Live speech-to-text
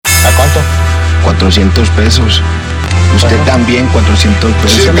400 pesos. Usted también, 400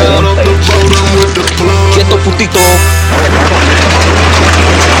 pesos. Quieto, putito.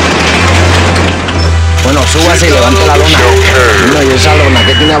 Bueno, súbase y levante la lona. No, y esa lona,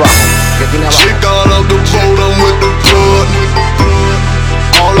 ¿qué tiene abajo? ¿Qué tiene abajo? Check out all the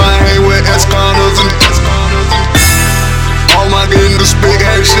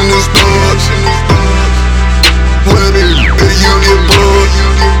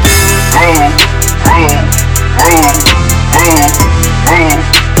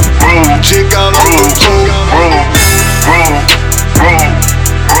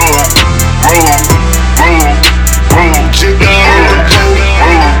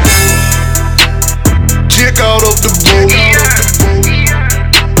check out of the boat.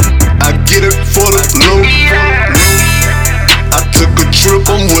 I get it for the low. I took a trip,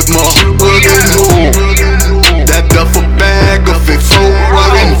 I'm with my hood and more. That duffel bag of it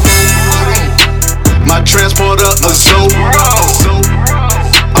folding. My transporter a soul.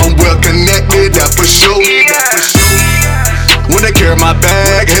 I'm well connected, that for sure. When they carry my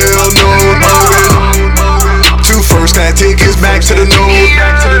bag, hell no. 2 first-class tickets back to the north.